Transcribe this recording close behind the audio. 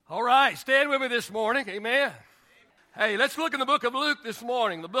right, stand with me this morning. Amen. Hey, let's look in the book of Luke this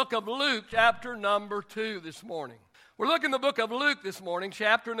morning. The book of Luke, chapter number 2 this morning. We're looking in the book of Luke this morning,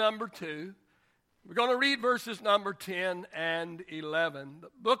 chapter number 2. We're going to read verses number 10 and 11. The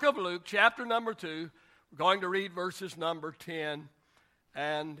book of Luke, chapter number 2, we're going to read verses number 10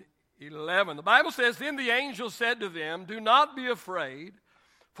 and 11. The Bible says, "Then the angel said to them, 'Do not be afraid,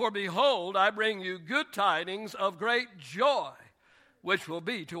 for behold, I bring you good tidings of great joy, which will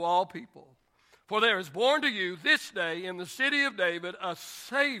be to all people. For there is born to you this day in the city of David a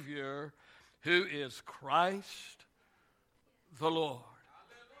Savior, who is Christ the Lord.'"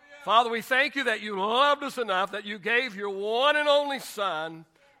 Father, we thank you that you loved us enough that you gave your one and only Son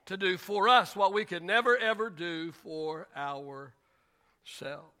to do for us what we could never, ever do for ourselves.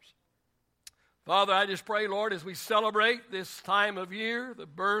 Father, I just pray, Lord, as we celebrate this time of year, the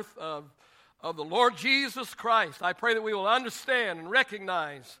birth of the Lord Jesus Christ, I pray that we will understand and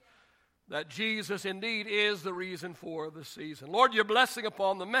recognize that Jesus indeed is the reason for the season. Lord, your blessing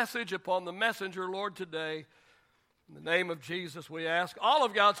upon the message, upon the messenger, Lord, today. In the name of Jesus, we ask. All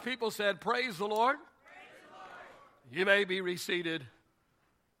of God's people said, praise the Lord. Praise the Lord. You may be reseated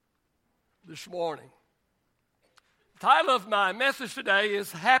this morning. The title of my message today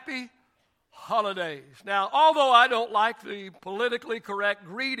is Happy Holidays. Now, although I don't like the politically correct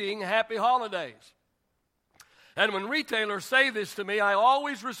greeting, Happy Holidays. And when retailers say this to me, I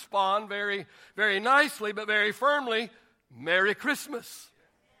always respond very, very nicely, but very firmly, Merry Christmas.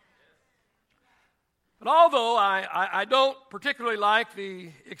 But although I don't particularly like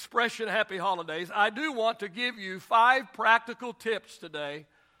the expression Happy Holidays, I do want to give you 5 practical tips today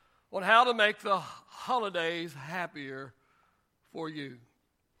on how to make the holidays happier for you.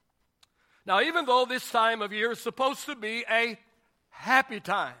 Now, even though this time of year is supposed to be a happy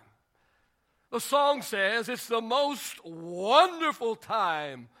time, the song says it's the most wonderful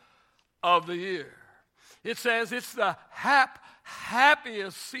time of the year. It says it's the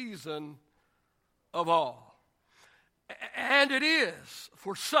happiest season of all. And it is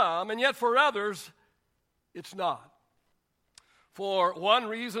for some, and yet for others, it's not. For one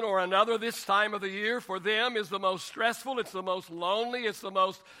reason or another, this time of the year for them is the most stressful, it's the most lonely, it's the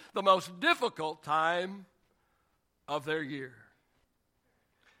most difficult time of their year.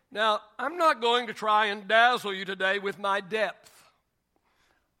 Now, I'm not going to try and dazzle you today with my depth,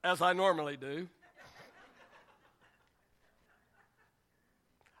 as I normally do.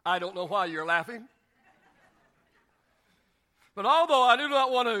 I don't know why you're laughing. But although I do not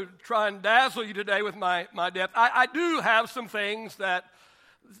want to try and dazzle you today with my depth, I do have some things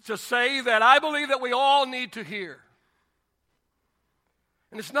to say that I believe that we all need to hear.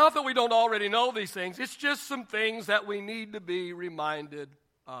 And it's not that we don't already know these things. It's just some things that we need to be reminded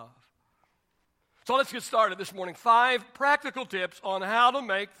of. So let's get started this morning. 5 practical tips on how to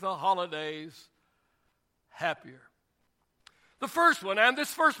make the holidays happier. The first one, and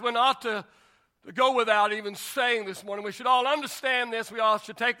this first one ought to go without even saying this morning. We should all understand this. We all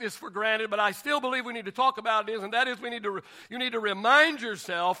should take this for granted, but I still believe we need to talk about it, and that is you need to remind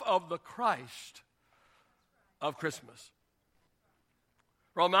yourself of the Christ of Christmas.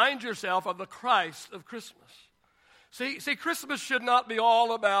 Remind yourself of the Christ of Christmas. See, Christmas should not be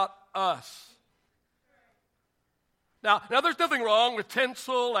all about us. Now, there's nothing wrong with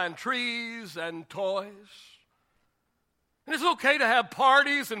tinsel and trees and toys. And it's okay to have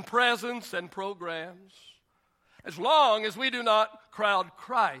parties and presents and programs, as long as we do not crowd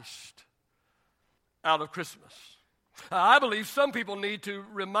Christ out of Christmas. I believe some people need to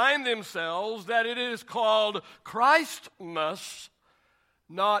remind themselves that it is called Christmas,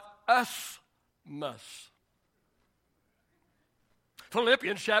 not Us-mas.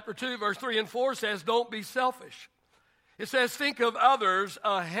 Philippians chapter 2, verse 3 and 4 says, don't be selfish. It says, think of others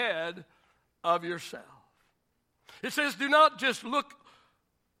ahead of yourself. It says, do not just look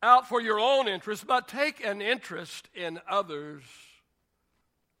out for your own interest, but take an interest in others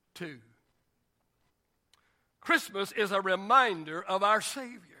too. Christmas is a reminder of our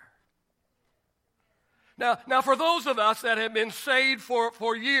Savior. Now, for those of us that have been saved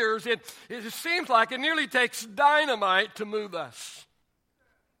for years, it seems like it nearly takes dynamite to move us.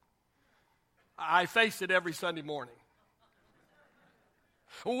 I face it every Sunday morning.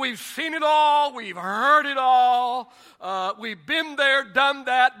 We've seen it all. We've heard it all. We've been there, done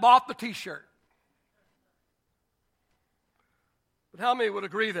that, bought the T-shirt. But how many would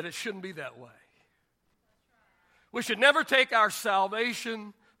agree that it shouldn't be that way? We should never take our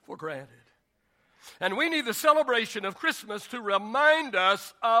salvation for granted. And we need the celebration of Christmas to remind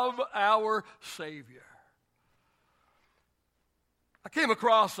us of our Savior. I came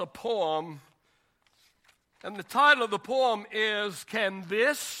across a poem, and the title of the poem is, Can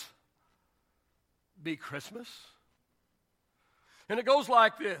This be Christmas? And it goes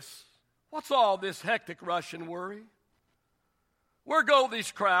like this. What's all this hectic rush and worry? Where go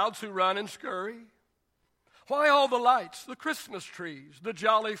these crowds who run and scurry? Why all the lights, the Christmas trees, the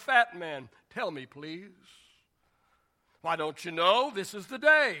jolly fat men? Tell me, please. Why, don't you know this is the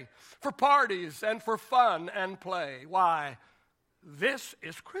day for parties and for fun and play? Why, this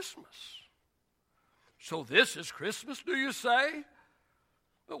is Christmas. So this is Christmas, do you say?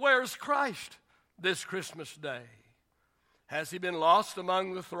 But where's Christ this Christmas day? Has he been lost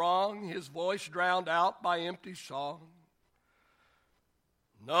among the throng, his voice drowned out by empty song?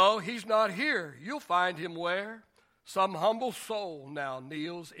 No, he's not here. You'll find him where some humble soul now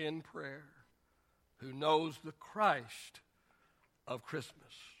kneels in prayer, who knows the Christ of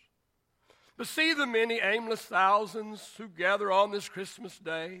Christmas. But see the many aimless thousands who gather on this Christmas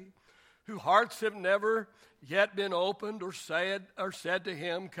day, whose hearts have never yet been opened or said to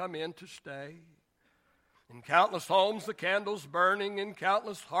him, come in to stay. In countless homes the candles burning, in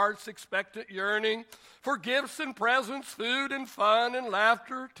countless hearts expectant yearning for gifts and presents, food and fun and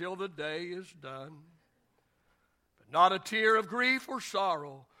laughter till the day is done. But not a tear of grief or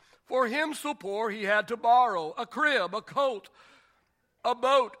sorrow, for him so poor he had to borrow a crib, a coat, a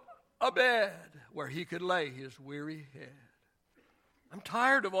boat, a bed where he could lay his weary head. I'm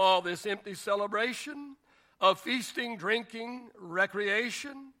tired of all this empty celebration, of feasting, drinking,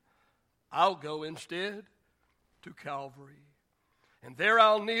 recreation. I'll go instead to Calvary, and there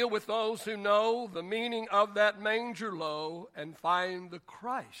I'll kneel with those who know the meaning of that manger low and find the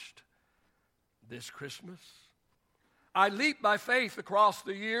Christ this Christmas. I leap by faith across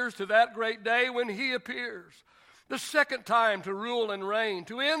the years to that great day when he appears, the second time to rule and reign,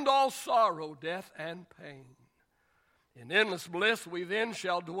 to end all sorrow, death, and pain. In endless bliss we then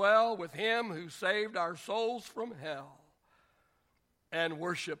shall dwell with him who saved our souls from hell and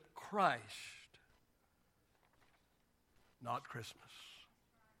worship Christ, not Christmas.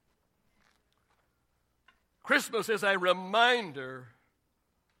 Christmas is a reminder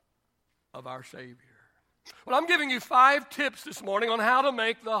of our Savior. Well, I'm giving you 5 tips this morning on how to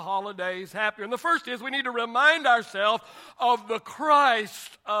make the holidays happier. And the first is we need to remind ourselves of the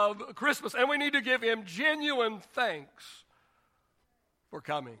Christ of Christmas, and we need to give him genuine thanks for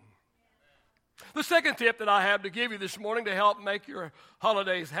coming. The second tip that I have to give you this morning to help make your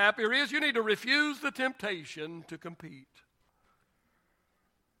holidays happier is you need to refuse the temptation to compete.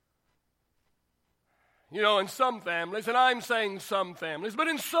 You know, in some families, and I'm saying some families, but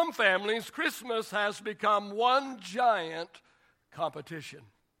in some families, Christmas has become one giant competition.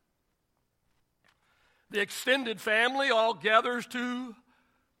 The extended family all gathers to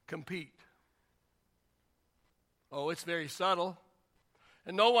compete. Oh, it's very subtle.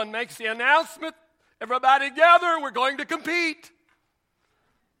 And no one makes the announcement, everybody gather, we're going to compete.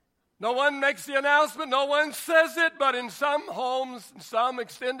 No one makes the announcement, no one says it, but in some homes, in some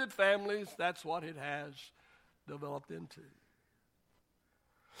extended families, that's what it has developed into.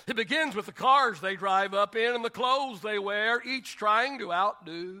 It begins with the cars they drive up in and the clothes they wear, each trying to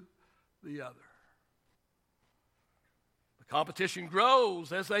outdo the other. The competition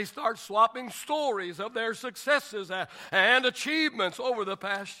grows as they start swapping stories of their successes and achievements over the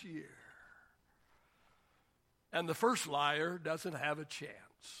past year. And the first liar doesn't have a chance,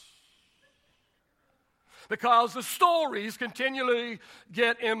 because the stories continually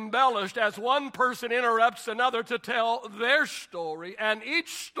get embellished as one person interrupts another to tell their story, and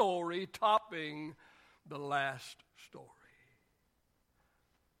each story topping the last story.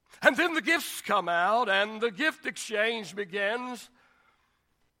 And then the gifts come out, and the gift exchange begins,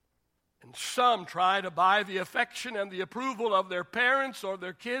 and some try to buy the affection and the approval of their parents or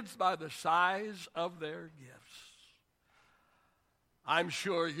their kids by the size of their gifts. I'm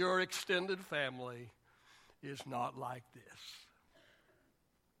sure your extended family is not like this.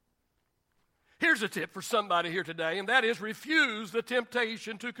 Here's a tip for somebody here today, and that is refuse the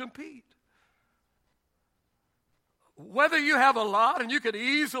temptation to compete. Whether you have a lot and you could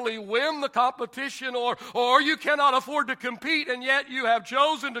easily win the competition, or you cannot afford to compete, and yet you have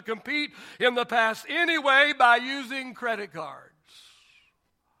chosen to compete in the past anyway by using credit cards.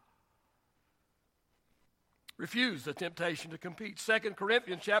 Refuse the temptation to compete. 2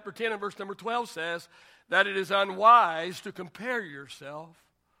 Corinthians chapter 10 and verse number 12 says that it is unwise to compare yourself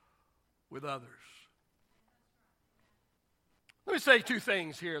with others. Let me say 2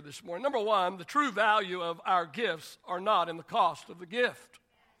 things here this morning. Number 1, the true value of our gifts are not in the cost of the gift.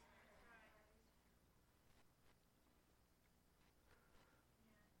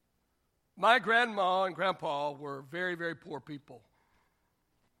 My grandma and grandpa were very, very poor people.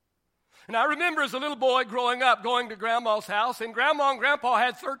 And I remember as a little boy growing up, going to Grandma's house, and Grandma and Grandpa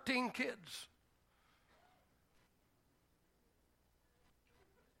had 13 kids.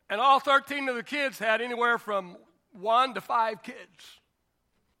 And all 13 of the kids had anywhere from 1 to 5 kids.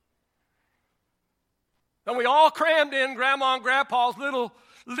 And we all crammed in Grandma and Grandpa's little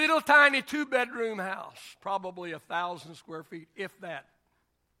tiny 2-bedroom house, probably 1,000 square feet, if that.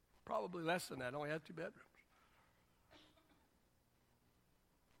 Probably less than that, only had 2 bedrooms.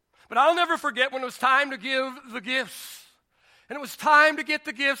 But I'll never forget when it was time to give the gifts. And it was time to get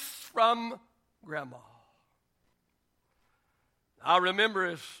the gifts from Grandma. I remember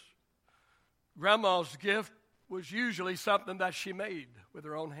as Grandma's gift was usually something that she made with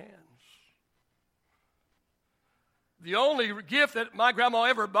her own hands. The only gift that my grandma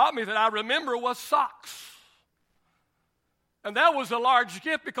ever bought me that I remember was socks. And that was a large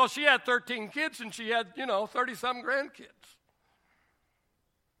gift because she had 13 kids and she had, 30-some grandkids.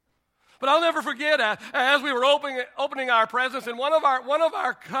 But I'll never forget as we were opening our presents, and one of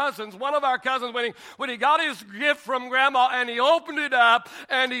our cousins, when he got his gift from Grandma and he opened it up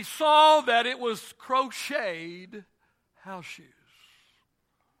and he saw that it was crocheted house shoes.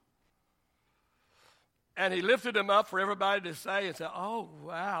 And he lifted them up for everybody to say and said, "Oh,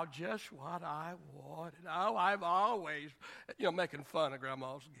 wow, just what I wanted." Oh, I've always, making fun of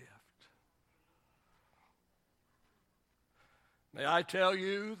Grandma's gift. May I tell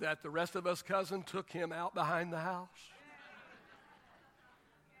you that the rest of us cousins took him out behind the house?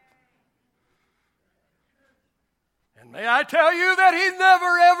 And may I tell you that he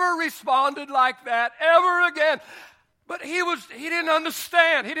never, ever responded like that ever again. But he didn't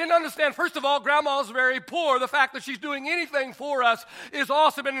understand. He didn't understand. First of all, Grandma's very poor. The fact that she's doing anything for us is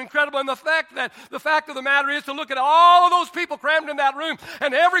awesome and incredible. And the fact of the matter is to look at all of those people crammed in that room,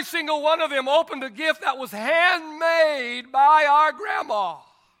 and every single one of them opened a gift that was handmade by our Grandma.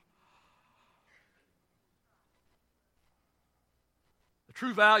 The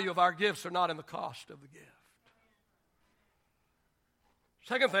true value of our gifts are not in the cost of the gift.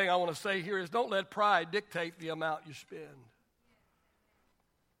 Second thing I want to say here is don't let pride dictate the amount you spend.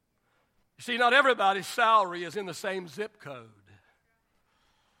 You see, not everybody's salary is in the same zip code.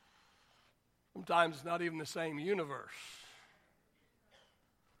 Sometimes not even the same universe.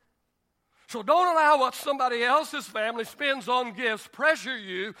 So don't allow what somebody else's family spends on gifts pressure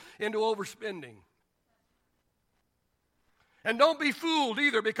you into overspending. And don't be fooled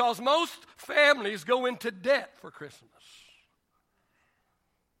either, because most families go into debt for Christmas.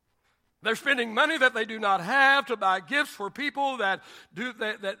 They're spending money that they do not have to buy gifts for people to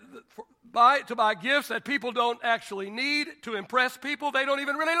buy gifts that people don't actually need, to impress people they don't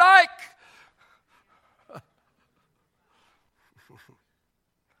even really like.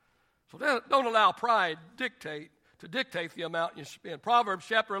 So don't allow pride to dictate the amount you spend. Proverbs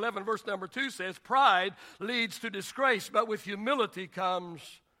chapter 11, verse number 2 says, "Pride leads to disgrace, but with humility comes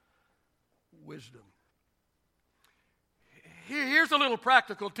wisdom." Here's a little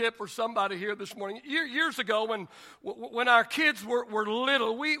practical tip for somebody here this morning. Years ago, when our kids were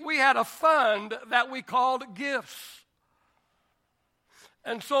little, we had a fund that we called gifts.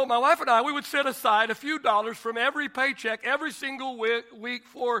 And so my wife and I, we would set aside a few dollars from every paycheck every single week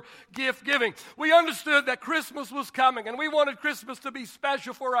for gift giving. We understood that Christmas was coming, and we wanted Christmas to be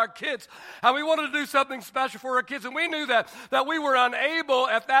special for our kids. And we wanted to do something special for our kids. And we knew that we were unable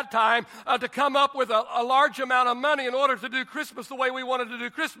at that time to come up with a large amount of money in order to do Christmas the way we wanted to do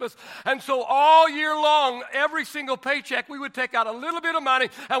Christmas. And so all year long, every single paycheck, we would take out a little bit of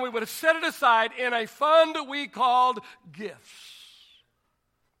money, and we would set it aside in a fund we called gifts.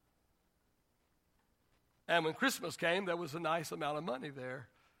 And when Christmas came, there was a nice amount of money there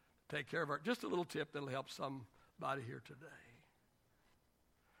to take care of just a little tip that'll help somebody here today.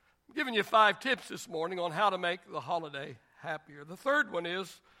 I'm giving you 5 tips this morning on how to make the holiday happier. The third one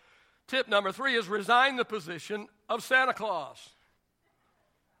is, tip number 3 is resign the position of Santa Claus.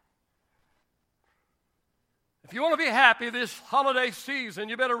 If you want to be happy this holiday season,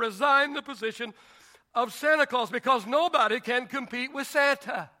 you better resign the position of Santa Claus, because nobody can compete with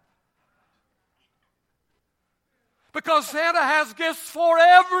Santa. Because Santa has gifts for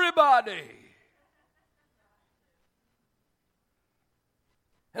everybody.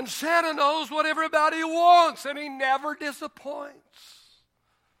 And Santa knows what everybody wants, and he never disappoints.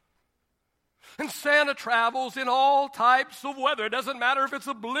 And Santa travels in all types of weather. It doesn't matter if it's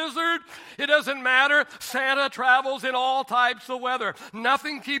a blizzard. It doesn't matter. Santa travels in all types of weather.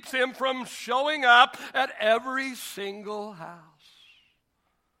 Nothing keeps him from showing up at every single house.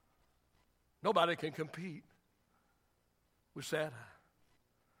 Nobody can compete with Santa.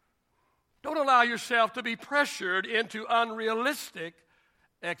 Don't allow yourself to be pressured into unrealistic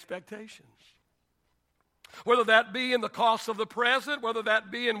expectations. Whether that be in the cost of the present, whether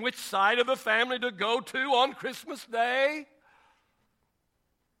that be in which side of the family to go to on Christmas Day.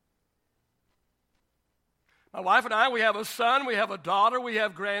 My wife and I, we have a son, we have a daughter, we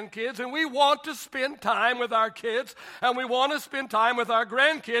have grandkids, and we want to spend time with our kids, and we want to spend time with our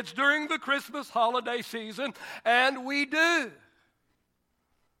grandkids during the Christmas holiday season, and we do.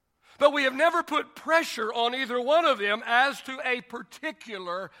 But we have never put pressure on either one of them as to a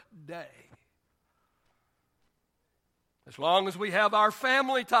particular day. As long as we have our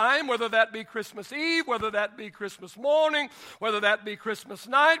family time, whether that be Christmas Eve, whether that be Christmas morning, whether that be Christmas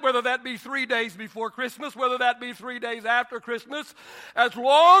night, whether that be 3 days before Christmas, whether that be 3 days after Christmas, as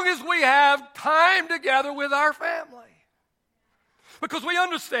long as we have time together with our family. Because we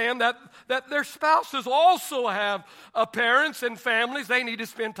understand that their spouses also have parents and families they need to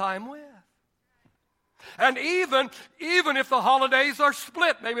spend time with. And even if the holidays are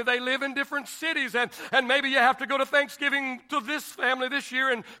split, maybe they live in different cities, and maybe you have to go to Thanksgiving to this family this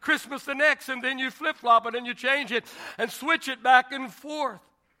year and Christmas the next, and then you flip-flop it and you change it and switch it back and forth.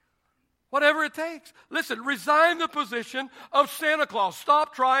 Whatever it takes. Listen, resign the position of Santa Claus.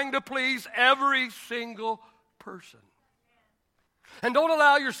 Stop trying to please every single person. And don't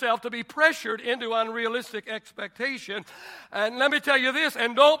allow yourself to be pressured into unrealistic expectation. And let me tell you this,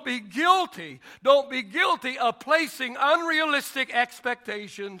 and don't be guilty of placing unrealistic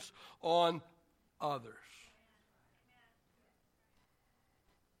expectations on others.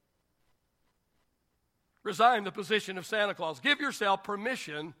 Resign the position of Santa Claus. Give yourself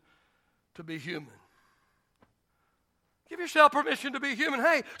permission to be human. Give yourself permission to be human.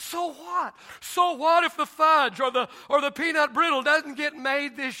 Hey, so what? So what if the fudge or the peanut brittle doesn't get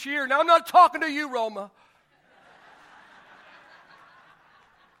made this year? Now, I'm not talking to you, Roma.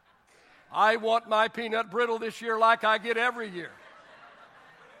 I want my peanut brittle this year like I get every year.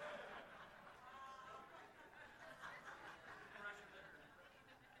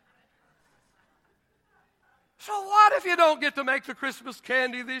 So what if you don't get to make the Christmas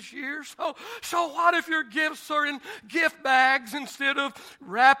candy this year? So what if your gifts are in gift bags instead of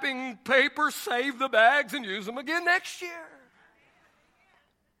wrapping paper? Save the bags and use them again next year.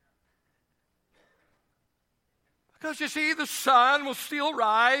 Because you see, the sun will still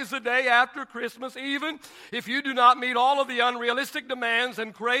rise the day after Christmas, even if you do not meet all of the unrealistic demands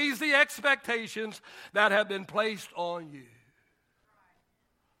and crazy expectations that have been placed on you.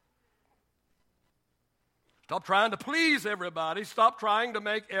 Stop trying to please everybody. Stop trying to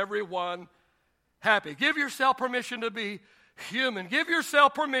make everyone happy. Give yourself permission to be human. Give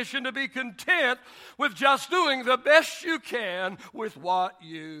yourself permission to be content with just doing the best you can with what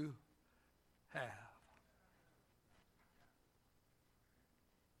you have.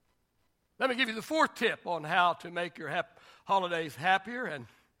 Let me give you the fourth tip on how to make your holidays happier,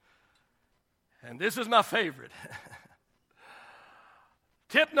 and this is my favorite.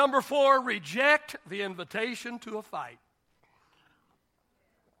 Tip number 4, reject the invitation to a fight.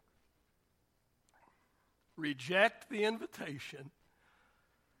 Reject the invitation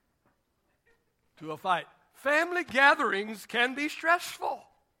to a fight. Family gatherings can be stressful.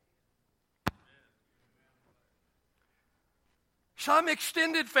 Some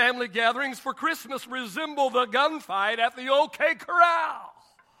extended family gatherings for Christmas resemble the gunfight at the OK Corral,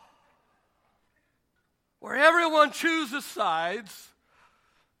 where everyone chooses sides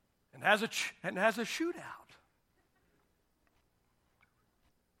and has a shootout.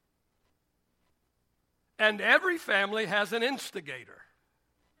 And every family has an instigator.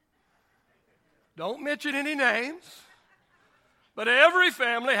 Don't mention any names, but every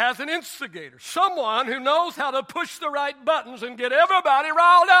family has an instigator. Someone who knows how to push the right buttons and get everybody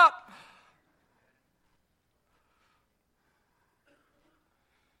riled up.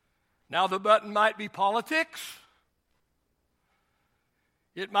 Now, the button might be politics.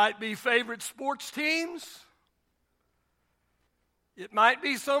 It might be favorite sports teams. It might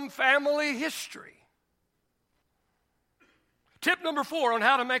be some family history. Tip number 4 on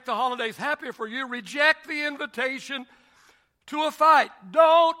how to make the holidays happier for you: reject the invitation to a fight.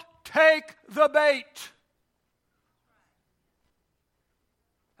 Don't take the bait.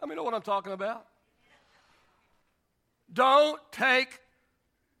 How many know what I'm talking about? Don't take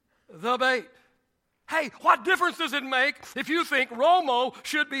the bait. Hey, what difference does it make if you think Romo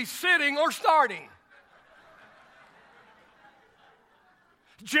should be sitting or starting?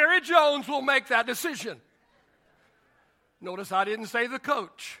 Jerry Jones will make that decision. Notice I didn't say the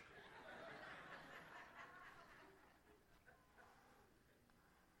coach.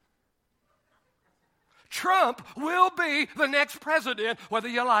 Trump will be the next president, whether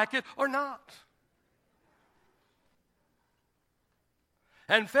you like it or not.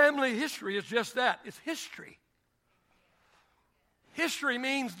 And family history is just that. It's history. History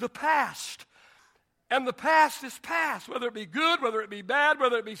means the past. And the past is past, whether it be good, whether it be bad,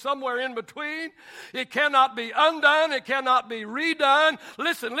 whether it be somewhere in between. It cannot be undone. It cannot be redone.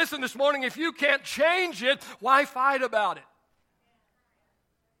 Listen this morning. If you can't change it, why fight about it?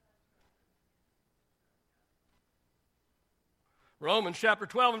 Romans chapter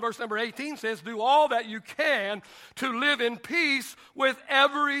 12 and verse number 18 says, do all that you can to live in peace with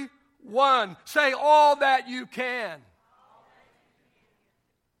everyone. Say, all that you can.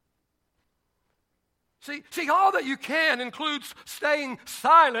 See, all that you can includes staying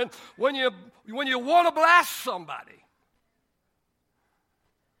silent when you want to blast somebody.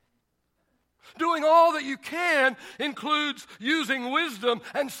 Doing all that you can includes using wisdom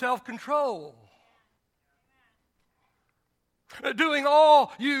and self-control. Doing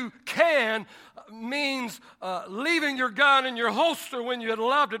all you can means leaving your gun in your holster when you'd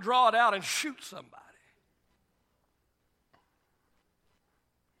love to draw it out and shoot somebody.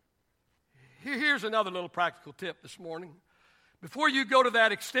 Here's another little practical tip this morning. Before you go to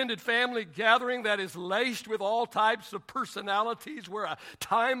that extended family gathering that is laced with all types of personalities where a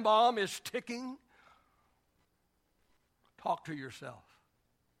time bomb is ticking, talk to yourself.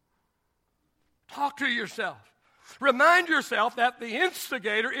 Talk to yourself. Remind yourself that the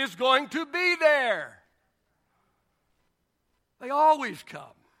instigator is going to be there. They always come.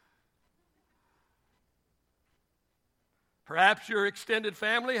 Perhaps your extended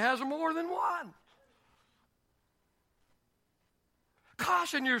family has more than one.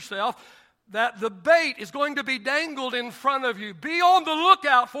 Caution yourself that the bait is going to be dangled in front of you. Be on the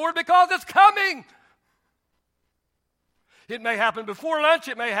lookout for it because it's coming. It may happen before lunch,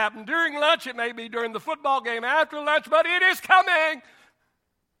 it may happen during lunch, it may be during the football game after lunch, but it is coming.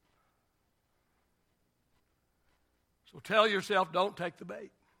 So tell yourself, don't take the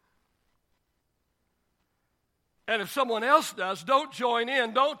bait. And if someone else does, don't join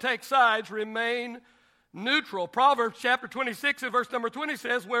in, don't take sides, remain neutral. Proverbs chapter 26 and verse number 20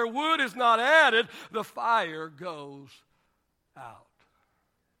 says, where wood is not added, the fire goes out.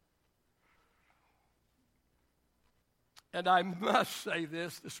 And I must say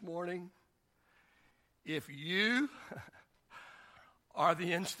this morning, if you are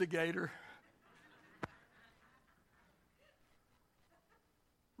the instigator,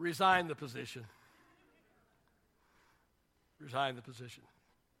 resign the position. Resign the position.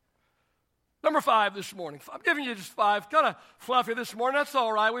 Number 5 this morning. I'm giving you just 5, kind of fluffy this morning. That's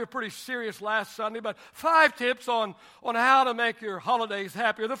all right. We were pretty serious last Sunday, but 5 tips on how to make your holidays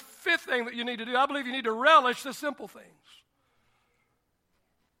happier. The 5th thing that you need to do, I believe you need to relish the simple things.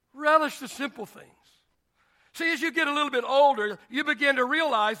 Relish the simple things. See, as you get a little bit older, you begin to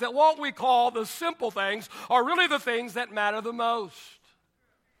realize that what we call the simple things are really the things that matter the most.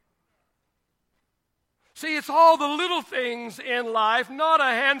 See, it's all the little things in life, not a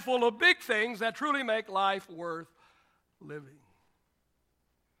handful of big things, that truly make life worth living.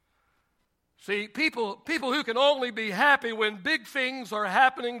 See, people who can only be happy when big things are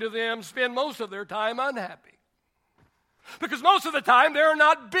happening to them spend most of their time unhappy. Because most of the time, there are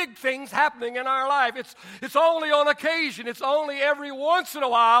not big things happening in our life. It's only on occasion. It's only every once in a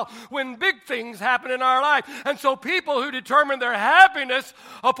while when big things happen in our life. And so people who determine their happiness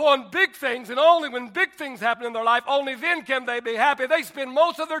upon big things, and only when big things happen in their life, only then can they be happy. They spend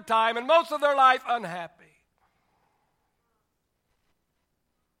most of their time and most of their life unhappy.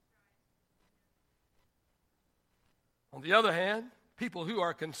 On the other hand, people who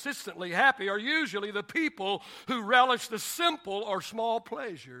are consistently happy are usually the people who relish the simple or small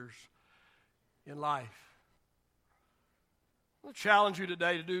pleasures in life. I want to challenge you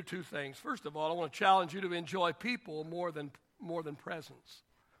today to do 2 things. First of all, I want to challenge you to enjoy people more than presents.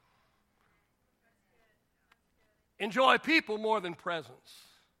 Enjoy people more than presents.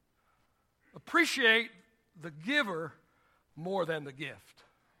 Appreciate the giver more than the gift.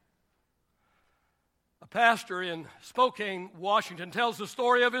 A pastor in Spokane, Washington, tells the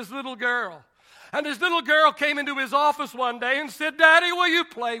story of his little girl. And his little girl came into his office one day and said, "Daddy, will you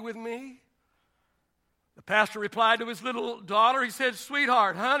play with me?" The pastor replied to his little daughter, he said,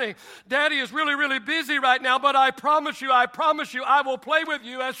 "Sweetheart, honey, Daddy is really, really busy right now, but I promise you, I will play with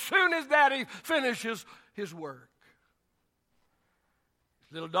you as soon as Daddy finishes his work."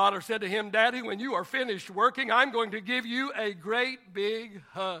 His little daughter said to him, "Daddy, when you are finished working, I'm going to give you a great big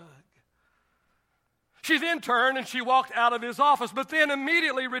hug." She then turned and she walked out of his office, but then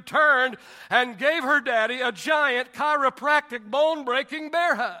immediately returned and gave her daddy a giant chiropractic bone-breaking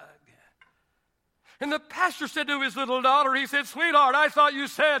bear hug. And the pastor said to his little daughter, he said, "Sweetheart, I thought you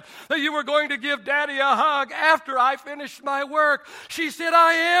said that you were going to give Daddy a hug after I finished my work." She said,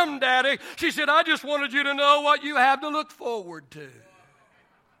 "I am, Daddy." She said, "I just wanted you to know what you have to look forward to."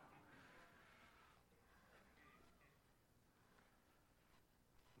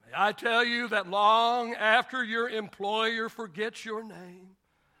 May I tell you that long after your employer forgets your name,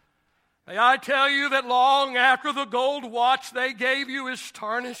 may I tell you that long after the gold watch they gave you is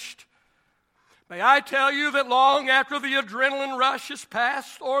tarnished, may I tell you that long after the adrenaline rush is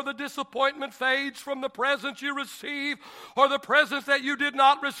past, or the disappointment fades from the presents you receive, or the presents that you did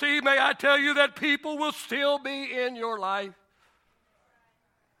not receive, may I tell you that people will still be in your life.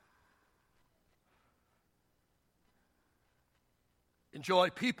 Enjoy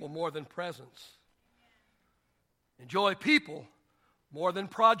people more than presents. Enjoy people more than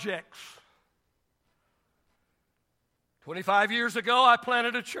projects. 25 years ago, I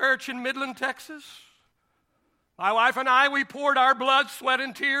planted a church in Midland, Texas. My wife and I, we poured our blood, sweat,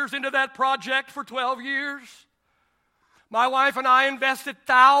 and tears into that project for 12 years. My wife and I invested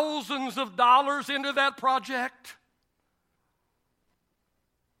thousands of dollars into that project.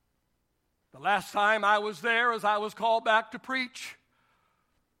 The last time I was there, as I was called back to preach,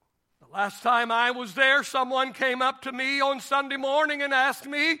 the last time I was there, someone came up to me on Sunday morning and asked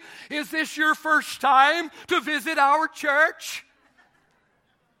me, "Is this your first time to visit our church?"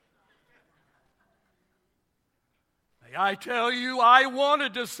 May I tell you, I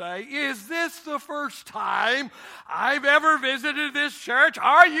wanted to say, "Is this the first time I've ever visited this church?"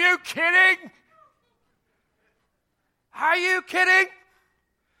 Are you kidding? Are you kidding?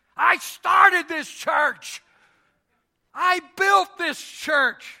 I started this church. I built this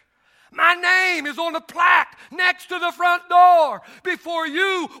church. My name is on a plaque next to the front door. Before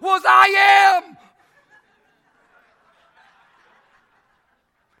you was I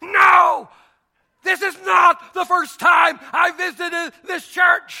am. No, this is not the first time I visited this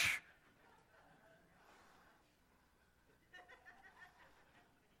church.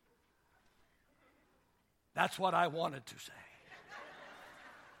 That's what I wanted to say.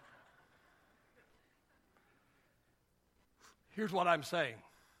 Here's what I'm saying.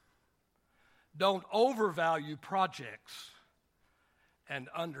 Don't overvalue projects and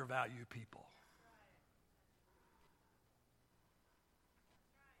undervalue people.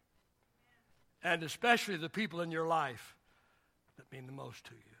 And especially the people in your life that mean the most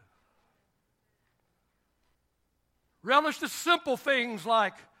to you. Relish the simple things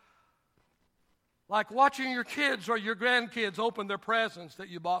like watching your kids or your grandkids open their presents that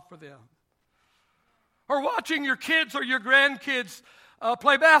you bought for them. Or watching your kids or your grandkids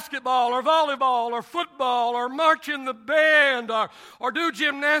play basketball or volleyball or football or march in the band or do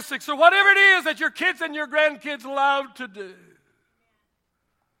gymnastics or whatever it is that your kids and your grandkids love to do.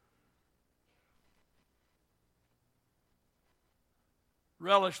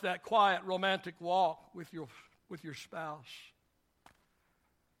 Relish that quiet romantic walk with your spouse.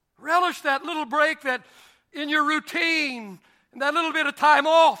 Relish that little break that in your routine and that little bit of time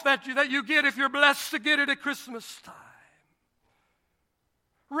off that you get if you're blessed to get it at Christmas time.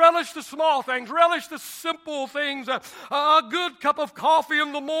 Relish the small things. Relish the simple things. A good cup of coffee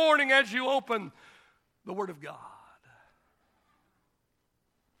in the morning as you open the Word of God.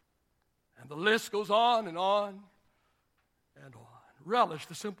 And the list goes on and on and on. Relish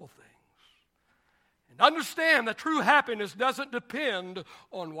the simple things. And understand that true happiness doesn't depend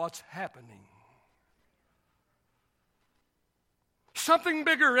on what's happening. Something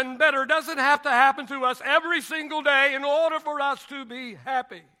bigger and better doesn't have to happen to us every single day in order for us to be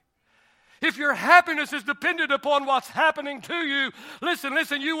happy. If your happiness is dependent upon what's happening to you,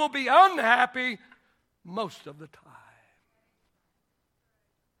 listen, you will be unhappy most of the time.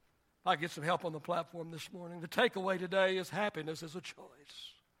 If I get some help on the platform this morning, the takeaway today is happiness is a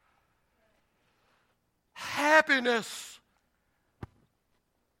choice. Happiness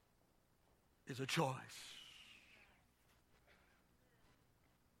is a choice.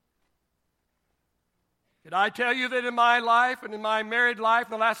 Did I tell you that in my life and in my married life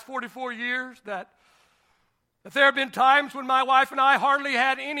in the last 44 years that there have been times when my wife and I hardly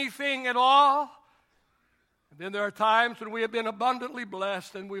had anything at all? And then there are times when we have been abundantly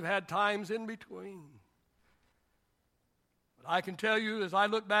blessed and we've had times in between. But I can tell you as I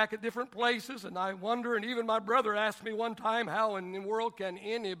look back at different places and I wonder, and even my brother asked me one time, how in the world can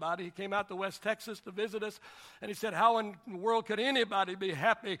anybody, he came out to West Texas to visit us, and he said, how in the world could anybody be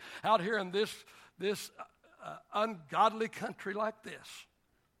happy out here in this ungodly country like this?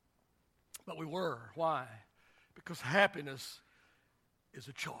 But we were. Why? Because happiness is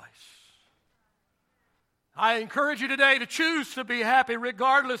a choice. I encourage you today to choose to be happy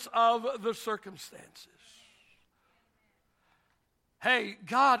regardless of the circumstances. Hey,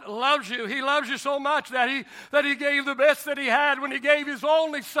 God loves you. He loves you so much that he gave the best that he had when he gave his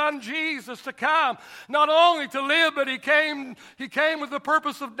only son, Jesus, to come. Not only to live, but he came with the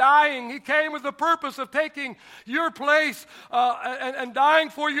purpose of dying. He came with the purpose of taking your place and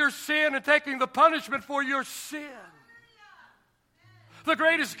dying for your sin and taking the punishment for your sin. The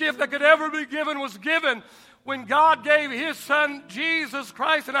greatest gift that could ever be given was given when God gave his son, Jesus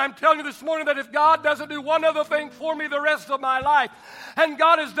Christ. And I'm telling you this morning that if God doesn't do one other thing for me the rest of my life, and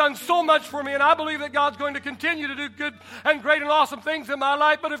God has done so much for me, and I believe that God's going to continue to do good and great and awesome things in my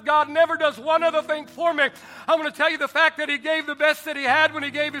life, but if God never does one other thing for me, I'm going to tell you the fact that he gave the best that he had when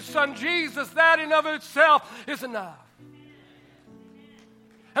he gave his son, Jesus, that in of itself is enough.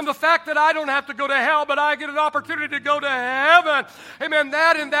 And the fact that I don't have to go to hell, but I get an opportunity to go to heaven, amen,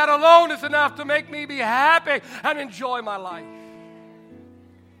 that and that alone is enough to make me be happy and enjoy my life.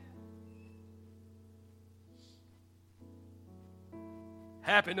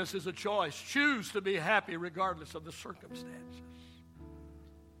 Happiness is a choice. Choose to be happy regardless of the circumstances.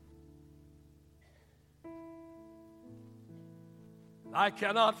 I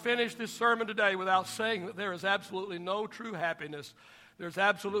cannot finish this sermon today without saying that there is absolutely no true happiness. There's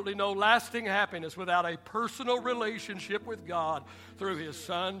absolutely no lasting happiness without a personal relationship with God through his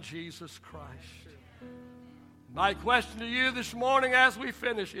son, Jesus Christ. My question to you this morning as we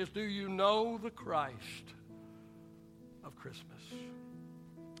finish is, do you know the Christ of Christmas?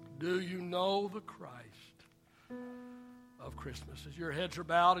 Do you know the Christ of Christmas? As your heads are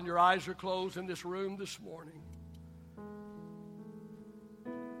bowed and your eyes are closed in this room this morning,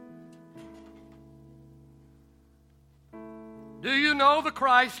 do you know the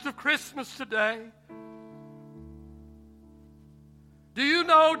Christ of Christmas today? Do you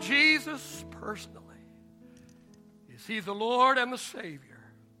know Jesus personally? Is he the Lord and the Savior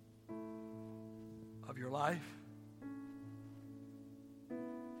of your life?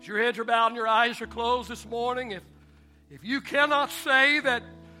 As your heads are bowed and your eyes are closed this morning, if you cannot say that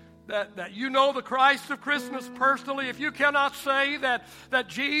you know the Christ of Christmas personally, if you cannot say that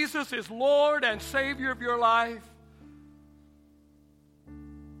Jesus is Lord and Savior of your life,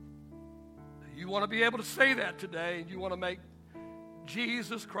 you want to be able to say that today, and you want to make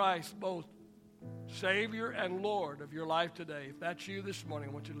Jesus Christ both Savior and Lord of your life today. If that's you this morning,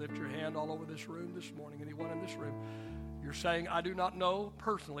 I want you to lift your hand all over this room this morning. Anyone in this room, you're saying, I do not know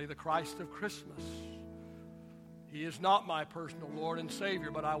personally the Christ of Christmas. He is not my personal Lord and Savior,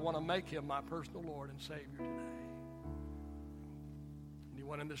 but I want to make him my personal Lord and Savior today.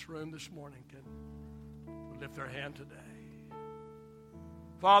 Anyone in this room this morning can lift their hand today.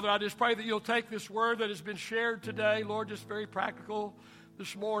 Father, I just pray that you'll take this word that has been shared today, Lord, just very practical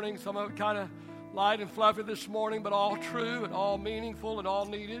this morning. Some of it kind of light and fluffy this morning, but all true and all meaningful and all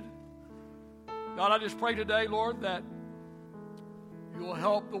needed. God, I just pray today, Lord, that you will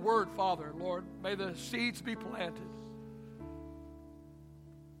help the word, Father. Lord, may the seeds be planted.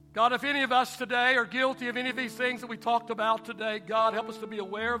 God, if any of us today are guilty of any of these things that we talked about today, God, help us to be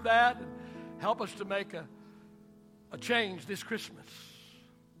aware of that and help us to make a change this Christmas.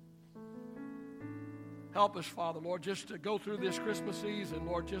 Help us, Father, Lord, just to go through this Christmas season,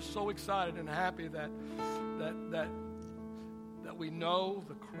 Lord, just so excited and happy that we know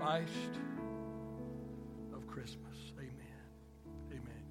the Christ of Christmas. Amen.